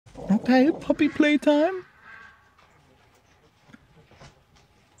puppy playtime.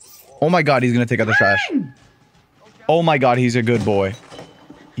 Oh my God, he's gonna take out the trash. Oh my God, he's a good boy.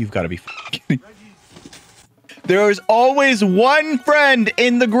 You've got to be kidding. There is always one friend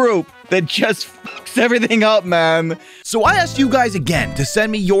in the group that just fucks everything up, man. So I asked you guys again to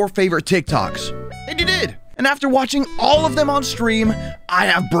send me your favorite TikToks, and you did. And after watching all of them on stream, I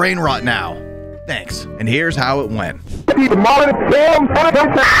have brain rot now. Thanks. And here's how it went.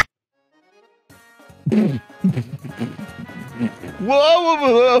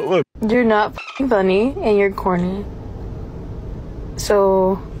 Whoa. You're not funny and you're corny.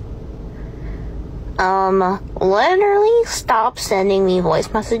 So, literally stop sending me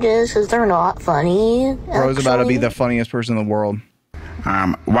voice messages because they're not funny. Bro's about to be the funniest person in the world.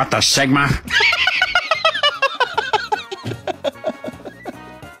 What the Sigma?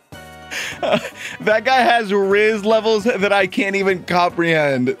 That guy has Riz levels that I can't even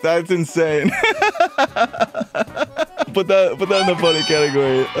comprehend. That's insane. Put that in the funny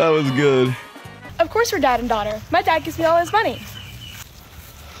category. That was good. Of course we're dad and daughter. My dad gives me all his money.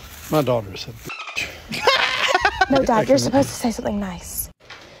 My daughter's a bitch. No, Dad, you're supposed to say something nice.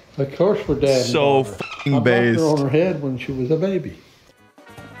 Of course we're dad and So daughter. fucking based. I knocked her on her head when she was a baby.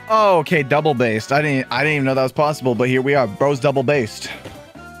 Oh, okay, double based. I didn't even know that was possible, but here we are. Bro's double based.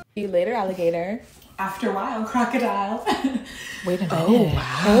 See you later, alligator. After a while, crocodile. Wait a minute. Oh,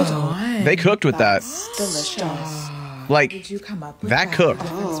 wow. They cooked with that. Delicious. Like, Did you come up with that cooked.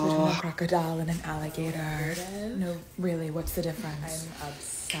 difference between a crocodile and an alligator? No, really, what's the difference? I'm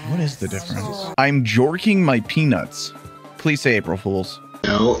obsessed. What is the difference? I'm jorking my peanuts. Please say April Fools.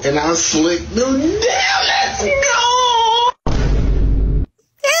 No, and I'll slick them down. Let's go.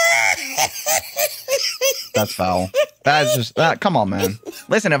 That's foul. That's just that. Come on, man.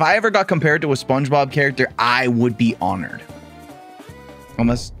 Listen, if I ever got compared to a SpongeBob character, I would be honored.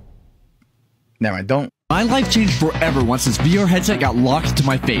 Unless, never mind. Don't. My life changed forever once this VR headset got locked to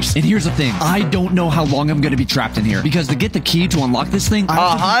my face. And here's the thing, I don't know how long I'm gonna be trapped in here. Because to get the key to unlock this thing,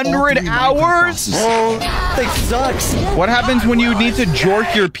 100 hours? It sucks. What happens when you need to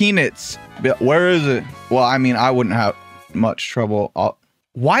jork your peanuts? Where is it? Well, I mean, I wouldn't have much trouble.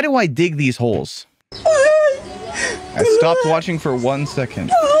 Why do I dig these holes? I stopped watching for 1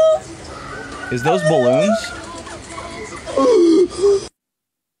 second. Is those balloons?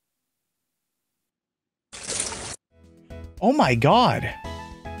 Oh my God.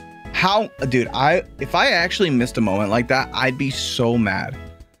 How, dude, if I actually missed a moment like that, I'd be so mad.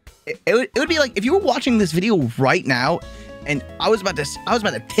 It would be like if you were watching this video right now and I was about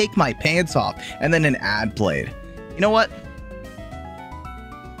to take my pants off and then an ad played. You know what?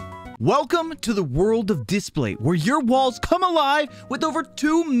 Welcome to the world of Displate, where your walls come alive with over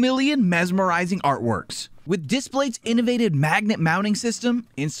 2 million mesmerizing artworks. With Displate's innovative magnet mounting system,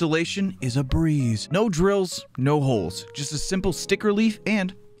 installation is a breeze. No drills, no holes, just a simple sticker leaf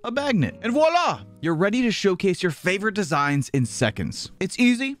and a magnet. And voila! You're ready to showcase your favorite designs in seconds. It's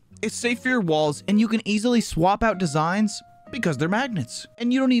easy, it's safe for your walls, and you can easily swap out designs because they're magnets.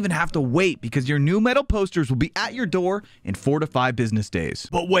 And you don't even have to wait because your new metal posters will be at your door in 4 to 5 business days.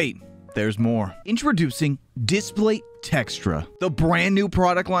 But wait, there's more. Introducing Displate Textra, the brand new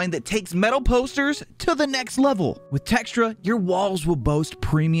product line that takes metal posters to the next level. With Textra, your walls will boast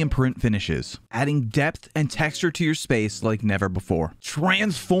premium print finishes, adding depth and texture to your space like never before.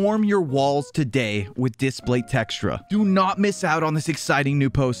 Transform your walls today with Displate Textra. Do not miss out on this exciting new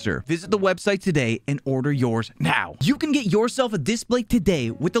poster. Visit the website today and order yours now. You can get yourself a Displate today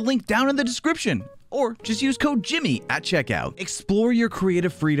with the link down in the description. Or just use code Jimmy at checkout. Explore your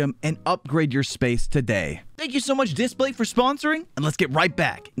creative freedom and upgrade your space today. Thank you so much, Displate, for sponsoring, and let's get right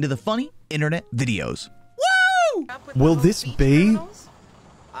back into the funny internet videos. Woo! Will this be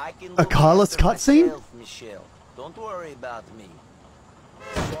a Carlos cutscene? Don't worry about me.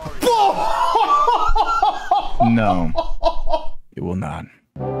 No, it will not.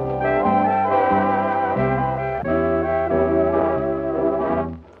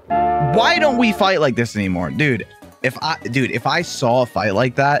 Why don't we fight like this anymore? Dude, if I saw a fight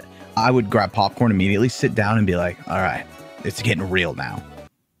like that, I would grab popcorn immediately, sit down and be like, all right, it's getting real now.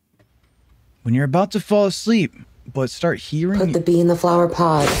 When you're about to fall asleep, but start hearing... Put the bee in the flower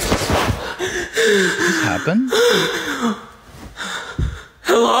pot. This happened?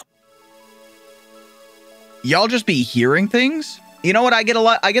 Hello? Y'all just be hearing things? You know what I get a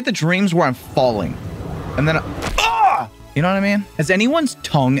lot? I get the dreams where I'm falling. And then... You know what I mean? Has anyone's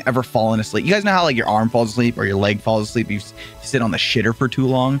tongue ever fallen asleep? You guys know how like your arm falls asleep or your leg falls asleep? You sit on the shitter for too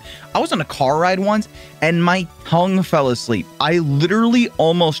long. I was on a car ride once and my tongue fell asleep. I literally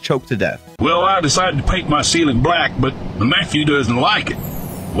almost choked to death. Well, I decided to paint my ceiling black, but my nephew doesn't like it.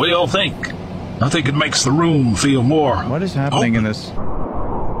 What do y'all think? I think it makes the room feel more. What is happening in this? I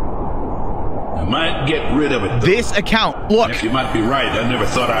might get rid of it, though. This account, look. Nephew might be right. I never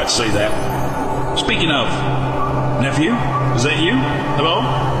thought I'd say that. Speaking of, nephew, is that you? Hello?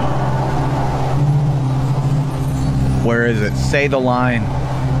 Where is it? Say the line.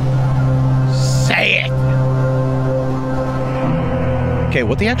 Say it. Okay,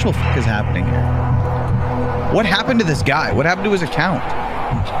 what the actual fuck is happening here? What happened to this guy? What happened to his account?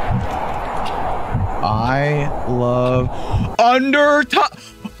 I love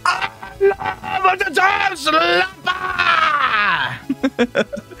Undertale. I love Undertale Slapper.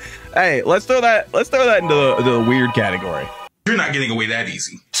 Hey, let's throw that into the weird category. You're not getting away that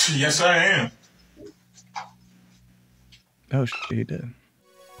easy. Yes, I am. Oh shit, he did.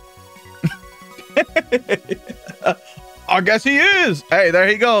 I guess he is. Hey, there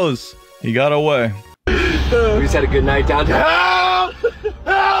he goes. He got away. We just had a good night downtown. Help!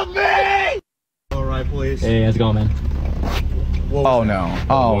 Help me! All right, please. Hey, how's it going, man? Oh no.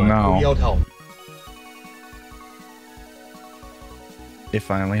 Oh no. Who yelled help? It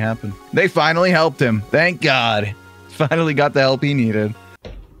finally happened. They finally helped him. Thank God. Finally got the help he needed.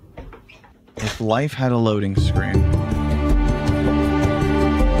 If life had a loading screen.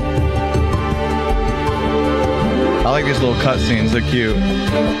 I like these little cutscenes. They're cute.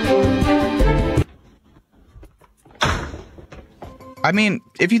 I mean,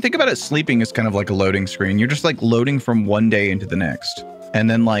 if you think about it, sleeping is kind of like a loading screen. You're just like loading from one day into the next. And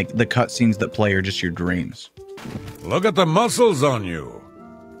then like the cutscenes that play are just your dreams. Look at the muscles on you.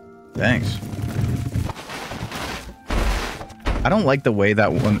 Thanks. I don't like the way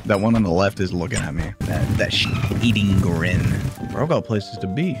that one on the left is looking at me. That eating grin. Bro, got places to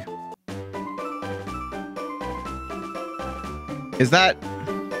be. Is that...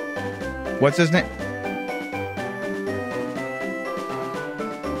 What's his name?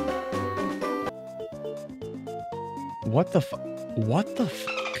 What the fuck? What the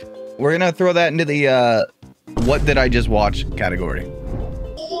fuck? We're gonna throw that into the, what did I just watch category.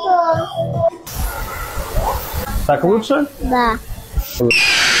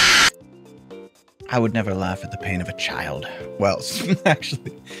 I would never laugh at the pain of a child. Well,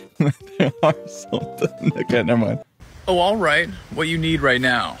 actually, there are something. Okay, never mind. Oh, all right. What you need right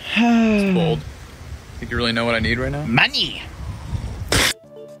now? It's bold. Think you really know what I need right now? Money.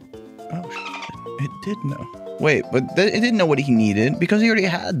 Oh shit! It did know. Wait, but it didn't know what he needed because he already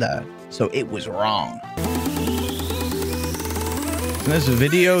had that. So it was wrong. This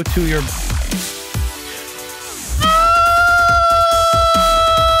video to your...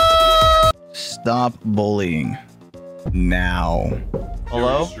 Stop bullying. Now.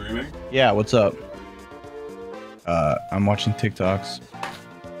 Hello? Streaming? Yeah, what's up? I'm watching TikToks.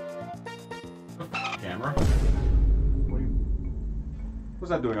 Camera? What's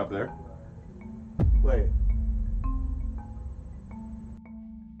that doing up there? Wait.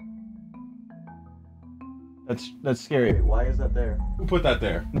 That's scary. Why is that there? Who put that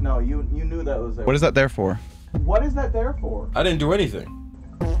there? No, you knew that was there. What is that there for? What is that there for? I didn't do anything.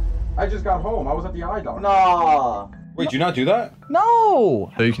 I just got home. I was at the eye doctor. Nah. Wait, did you not do that?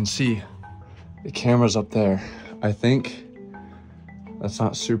 No. So you can see the camera's up there. I think that's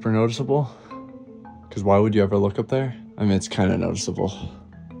not super noticeable. Because why would you ever look up there? I mean, it's kind of noticeable.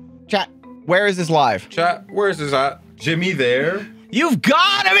 Chat, where is this live? Chat, where is this at? Jimmy there? You've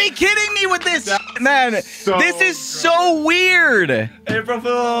got to be kidding me with this, man. This is so weird. April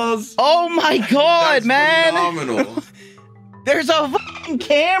Fools. Oh my God, That's man. phenomenal. There's a fucking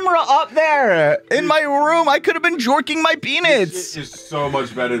camera up there in my room. I could have been jorking my peanuts. This is so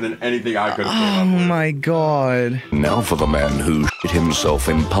much better than anything I could have Oh my God. Now for the man who shit himself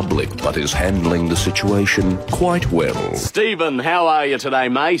in public but is handling the situation quite well. Stephen, how are you today,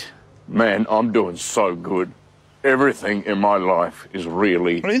 mate? Man, I'm doing so good. Everything in my life is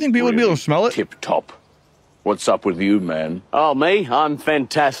really, do you think people would be able to smell it? Tip-top. What's up with you, man? Oh, me? I'm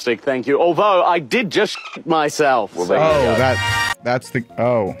fantastic, thank you. Although, I did just shit myself. Well, there you go. That's the...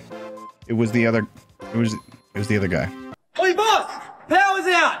 Oh. It was the other... It was the other guy. Hey, boss! Power's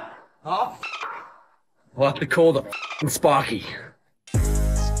out! Oh, we'll have to call the Sparky.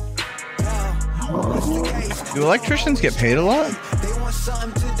 Do electricians get paid a lot?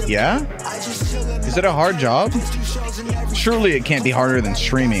 Yeah? Is it a hard job? Surely it can't be harder than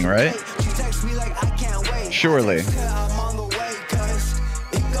streaming, right? Surely.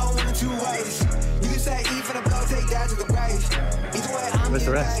 Where's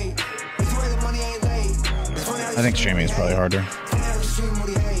the rest? I think streaming is probably harder.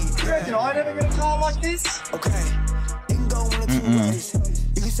 You reckon I never get a call like this?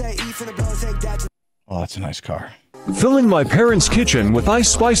 Oh, that's a nice car. Filling my parents' kitchen with Ice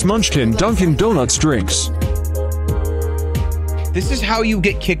Spice Munchkin Dunkin' Donuts drinks. This is how you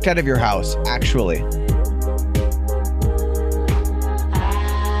get kicked out of your house, actually.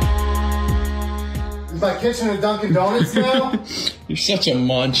 Is my kitchen a Dunkin' Donuts now? You're such a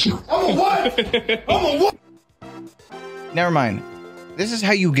munch. I'm a what? I'm a what? Never mind. This is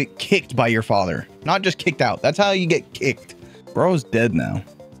how you get kicked by your father. Not just kicked out. That's how you get kicked. Bro's dead now.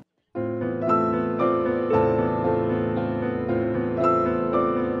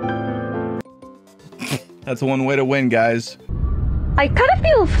 That's one way to win, guys. I kind of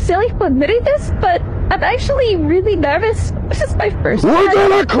feel silly for admitting this, but I'm actually really nervous. This is my first time. We're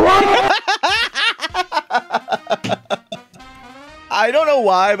gonna cry! I don't know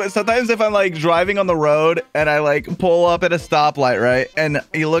why, but sometimes if I'm like driving on the road and I like pull up at a stoplight, right? And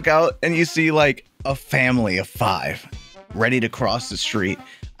you look out and you see like a family of 5 ready to cross the street.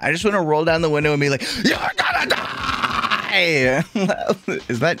 I just want to roll down the window and be like, "You're gonna die!"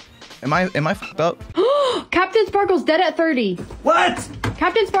 Is that, am I fucked up? Captain Sparkle's dead at 30. What?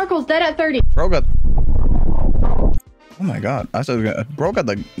 Captain Sparkle's dead at 30. Bro got, oh my God. I said, bro got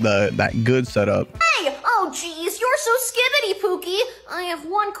that good setup. Hey! Oh geez, you're so skibbity, Pookie. I have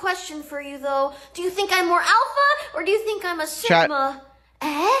one question for you though. Do you think I'm more alpha or do you think I'm a sigma?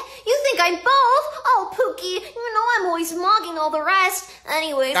 You think I'm both? Oh, Pookie, you know I'm always mugging all the rest.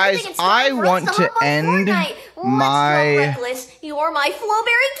 Anyways, guys, I think it's time for want us to hop on end Fortnite. my. Let's go, Reckless. You're my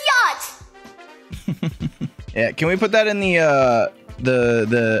Flowberry yacht. Yeah, can we put that in the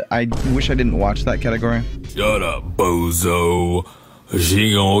I wish I didn't watch that category? Shut up, bozo.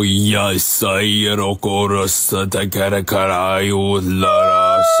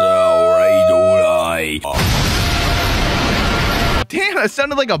 Damn, that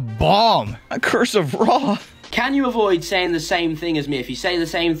sounded like a bomb. A Curse of Raw. Can you avoid saying the same thing as me? If you say the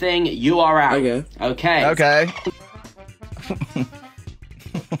same thing, you are out. Okay. Okay. Okay.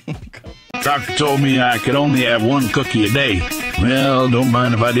 Doctor told me I could only have 1 cookie a day. Well, don't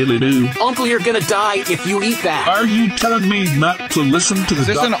mind if I diddly do. Uncle, you're gonna die if you eat that. Are you telling me not to listen to the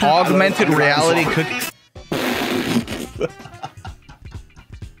doctor? Is this an augmented reality cookie?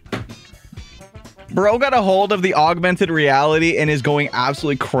 Bro got a hold of the augmented reality and is going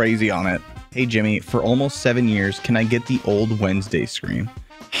absolutely crazy on it. Hey, Jimmy, for almost 7 years, can I get the old Wednesday screen?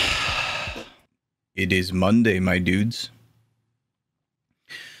 It is Monday, my dudes.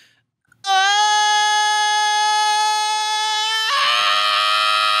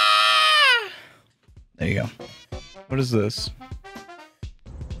 There you go. What is this?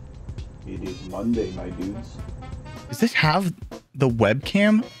 It is Monday, my dudes. Does this have the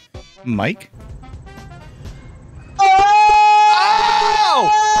webcam mic?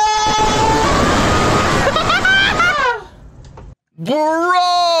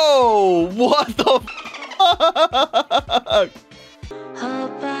 Bro! What the fuck?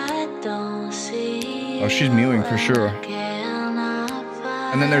 Oh, she's mewing for sure.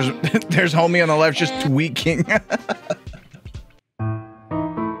 And then there's homie on the left just tweaking.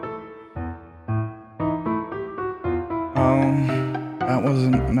 That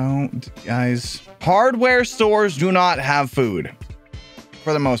wasn't, no, guys. Hardware stores do not have food,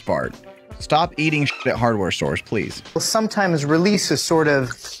 for the most part. Stop eating shit at hardware stores, please. Will sometimes release a sort of...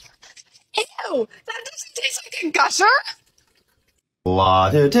 Ew, that doesn't taste like a gusher. La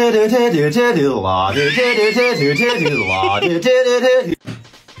do do do do do do do la do do do do do do do la do do do do.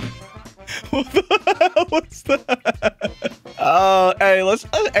 What the hell was that? Hey,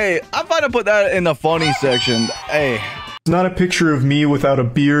 hey, I'm about to put that in the funny section. Hey. It's not a picture of me without a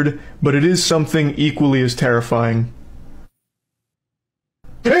beard, but it is something equally as terrifying.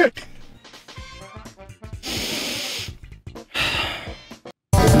 Okay.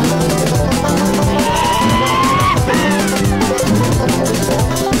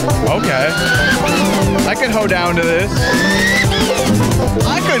 I could hoe down to this.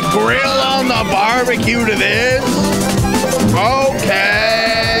 I could grill on the barbecue to this.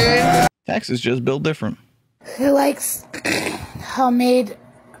 Okay. Texas just built different. Who likes homemade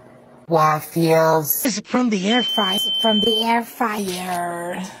waffles? It's from the air fryer. From the air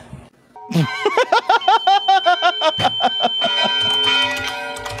fryer.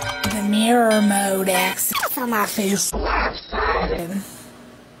 The mirror mode access on my face.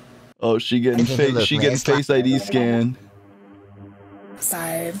 Oh, she getting face ID scanned.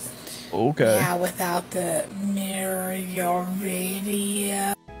 Side. Okay. Yeah, without the mirror, your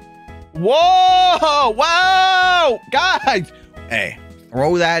radio. Whoa! Wow! Guys! Hey,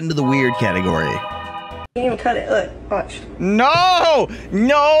 throw that into the weird category. You can't even cut it. Look, watch. No!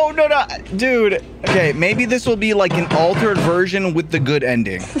 No, no, no. Dude, okay, maybe this will be like an altered version with the good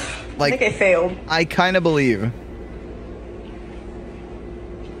ending. Like, I think I failed. I kind of believe.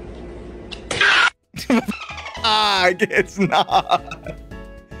 It's not.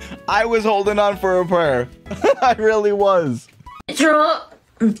 I was holding on for a prayer. I really was. Trump,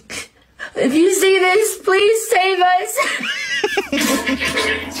 if you see this, please save us.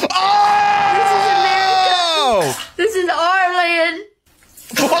 Oh! This is our land.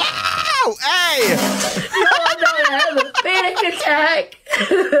 Wow! Hey! Y'all don't have a panic attack.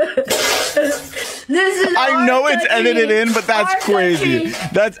 This is I know it's country. edited in, but that's crazy.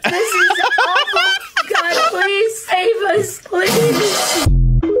 This is awful. God, please save us, please.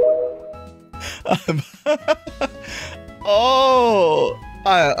 Oh,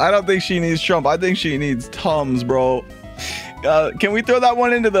 I don't think she needs Trump. I think she needs Tums, bro. Can we throw that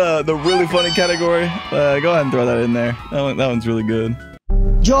one into the really funny category? Go ahead and throw that in there. That one's really good.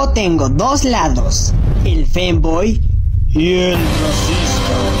 Yo tengo dos lados, el fanboy y el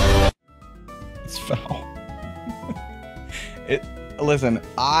racista. It's foul. Listen,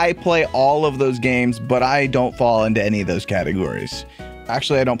 I play all of those games, but I don't fall into any of those categories.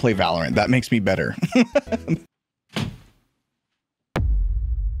 Actually, I don't play Valorant. That makes me better.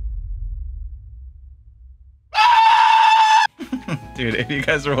 Dude, if you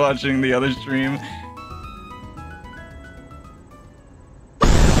guys are watching the other stream,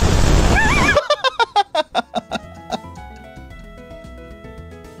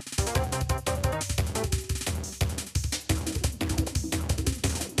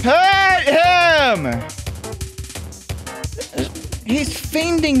 hit him! He's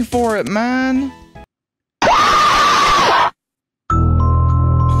fiending for it, man.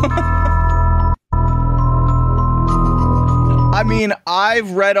 I mean,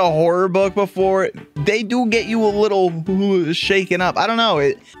 I've read a horror book before. They do get you a little shaken up. I don't know.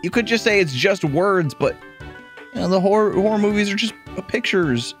 You could just say it's just words, but you know, the horror movies are just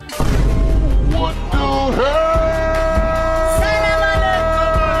pictures. What the hell?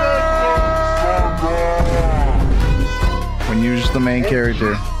 When you're just the main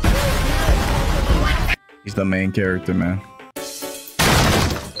character. He's the main character, man.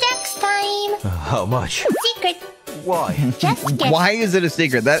 Next time. How much? Secret. Why? Just guess. Why is it a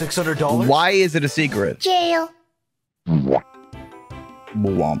secret? That $600? Why is it a secret? Jail. Womp.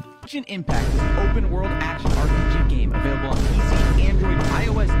 Genshin Impact is an open world action RPG game available on PC, Android,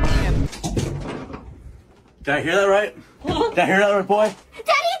 iOS, and... Did I hear that right? Did I hear that right, boy?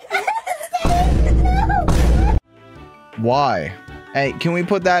 Why? Hey, can we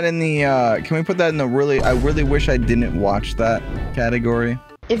put that in the really, I really wish I didn't watch that category?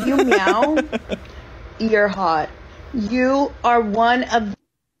 If you meow, you're hot. You are one of...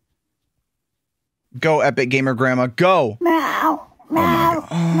 Go, Epic Gamer Grandma, go! Meow, meow,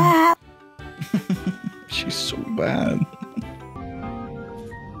 meow. She's so bad.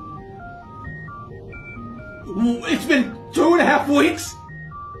 It's been 2.5 weeks.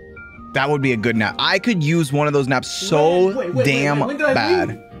 That would be a good nap. I could use one of those naps so damn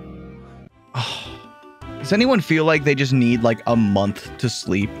bad. Does anyone feel like they just need like a month to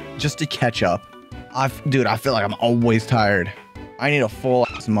sleep just to catch up? Dude, I feel like I'm always tired. I need a full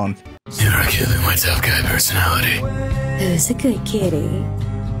ass month. You're killing my tough guy personality. Who's a good kitty?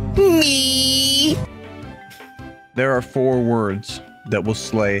 Me. There are 4 words that will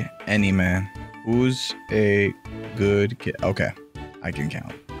slay any man. Who's a good kid? Okay, I can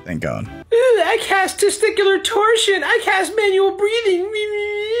count. Thank God. I cast testicular torsion. I cast manual breathing.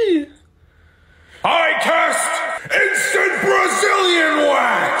 I cast instant Brazilian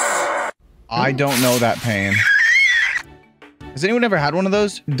wax. I don't know that pain. Has anyone ever had one of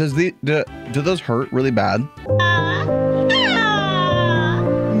those? Do those hurt really bad?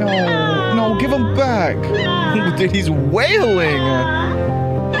 No, give them back. Dude, he's wailing.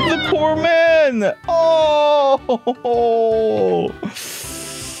 The poor man. Oh.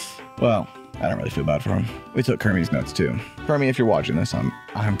 Well, I don't really feel bad for him. We took Kermie's nuts too. Kermie, if you're watching this, I'm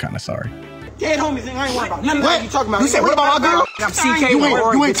kind of sorry. Dead homies, I ain't worried about nothing. What you talking about? You said what about my girl? I'm CK.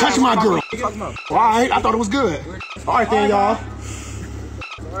 You ain't touching my girl. All right, I thought it was good. All right then, y'all.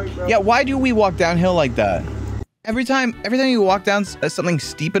 Yeah, why do we walk downhill like that? Every time you walk down something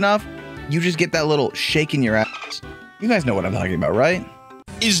steep enough, you just get that little shake in your ass. You guys know what I'm talking about, right?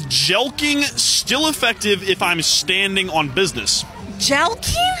 Is jelking still effective if I'm standing on business?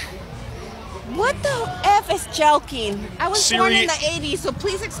 Jelking? What the F is jelking? I was born in the 80s, so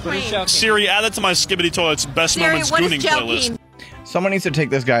please explain. Siri, add that to my Skibbity Toilets Best Moments Gooning playlist. Someone needs to take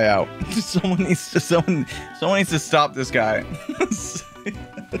this guy out. Someone needs to stop this guy.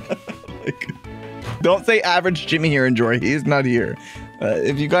 Don't say average Jimmy here, Enjoy. He is not here.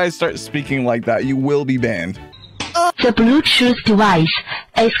 If you guys start speaking like that, you will be banned. The Bluetooth device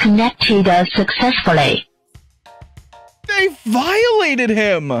is connected successfully. They violated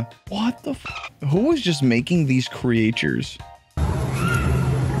him. What the f? Who was just making these creatures?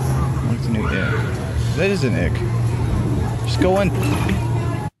 What's a new ick? That is an ick. Just go in.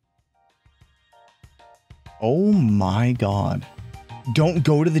 Oh my god. Don't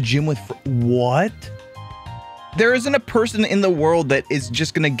go to the gym with what? There isn't a person in the world that is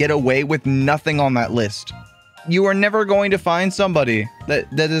just gonna get away with nothing on that list. You are never going to find somebody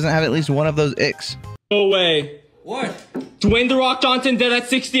that doesn't have at least one of those icks. No way. What? Dwayne The Rock Johnson dead at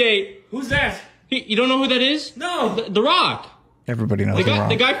 68. Who's that? You don't know who that is? No. The Rock. Everybody knows The Rock.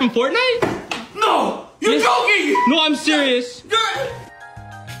 The guy from Fortnite? No! You're joking! No, I'm serious.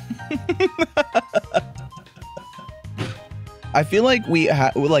 I feel like we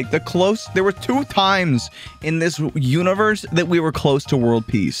had like there were 2 times in this universe that we were close to world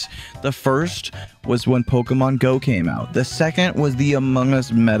peace. The first was when Pokemon Go came out. The second was the Among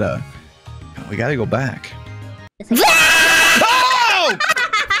Us meta. We gotta go back. Oh!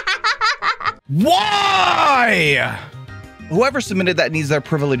 Why? Whoever submitted that needs their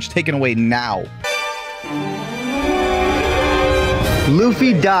privilege taken away now.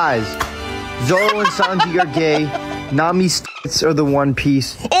 Luffy dies. Zoro and Sanji are gay. Nami's tits are the One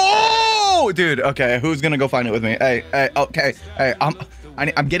Piece. Oh, dude. Okay, who's gonna go find it with me? Hey, okay. Hey, I'm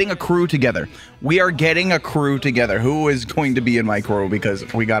getting a crew together. We are getting a crew together. Who is going to be in my crew? Because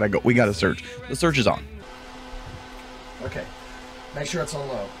we gotta go. We gotta search. The search is on. Okay. Make sure it's on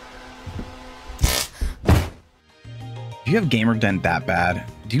low. Do you have GamerDent that bad?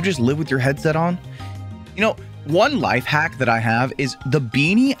 Do you just live with your headset on? You know, one life hack that I have is the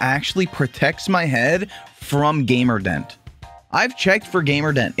beanie actually protects my head from GamerDent. I've checked for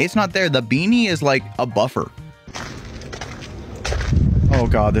GamerDent. It's not there. The beanie is like a buffer. Oh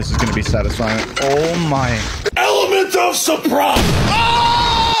god, this is gonna be satisfying. Oh my. Element of surprise!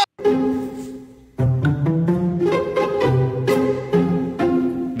 Ah!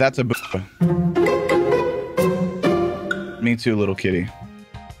 That's a Me too, little kitty.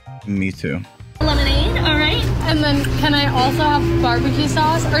 Me too. Lemonade, all right. And then can I also have barbecue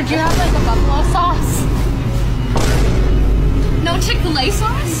sauce? Or do you have like a buffalo sauce? No Chick-fil-A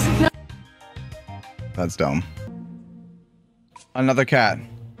sauce? No. That's dumb. Another cat.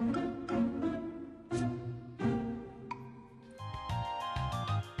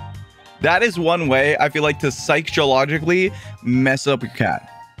 That is one way I feel like to psychologically mess up your cat.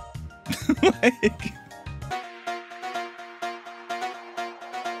 Like...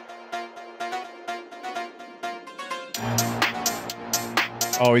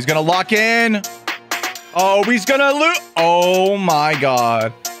 Oh, he's gonna lock in. Oh, he's gonna loot. Oh my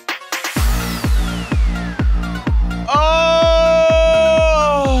god. Oh!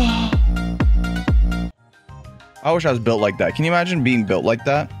 I wish I was built like that. Can you imagine being built like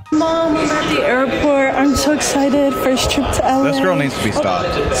that? Mom, I'm at the airport. I'm so excited. First trip to LA. This girl needs to be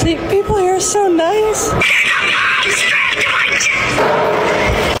stopped. See, people here are so nice.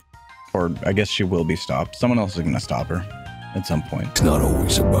 Or I guess she will be stopped. Someone else is gonna stop her at some point. It's not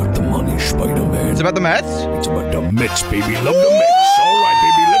always about the money, Spider-Man. It's about the Mets? It's about the Mets, baby. Love the Mets. All right,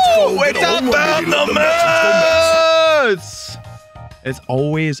 baby, let's go. It's about the Mets! It's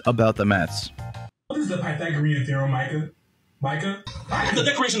always about the Mets. What is the Pythagorean theorem, Micah? Micah? The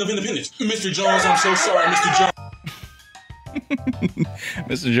Declaration of Independence. Mr. Jones, I'm so sorry, Mr. Jones.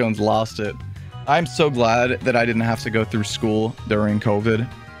 Mr. Jones lost it. I'm so glad that I didn't have to go through school during COVID.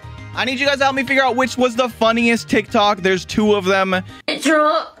 I need you guys to help me figure out which was the funniest TikTok. There's 2 of them.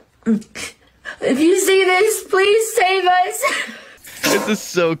 Trump, if you see this, please save us. This is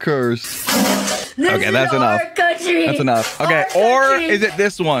so cursed. Okay, that's enough. Country. That's enough. Okay, or is it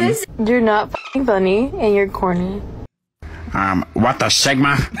this one? You're not f***ing funny and you're corny. What the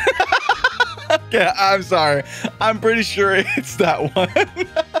Sigma? Yeah, I'm sorry. I'm pretty sure it's that one.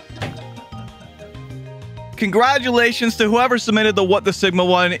 Congratulations to whoever submitted the What the Sigma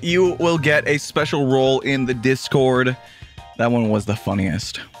one. You will get a special role in the Discord. That one was the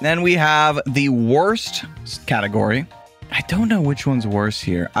funniest. Then we have the worst category. I don't know which one's worse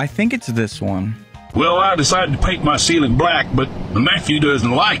here. I think it's this one. Well, I decided to paint my ceiling black, but my nephew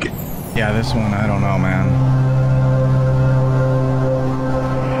doesn't like it. Yeah, this one, I don't know, man.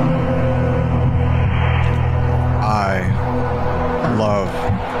 I love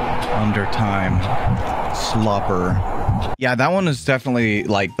Undertime Slopper. Yeah, that one is definitely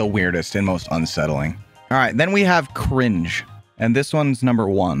like the weirdest and most unsettling. All right, then we have Cringe, and this one's number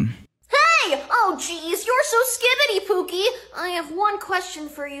 1. Hey! Oh, geez, you're so skibbity, Pookie. I have one question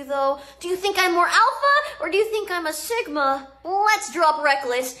for you, though. Do you think I'm more alpha, or do you think I'm a sigma? Let's drop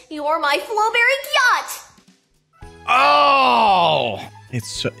reckless. You're my Flowberry yacht. Oh!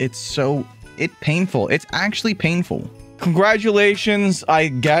 It's painful. It's actually painful. Congratulations, I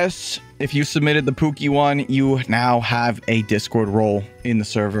guess. If you submitted the Pookie one, you now have a Discord role in the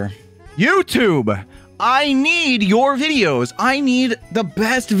server. YouTube, I need your videos. I need the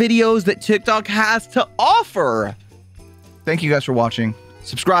best videos that TikTok has to offer. Thank you guys for watching.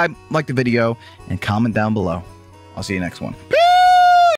 Subscribe, like the video, and comment down below. I'll see you next one. Peace!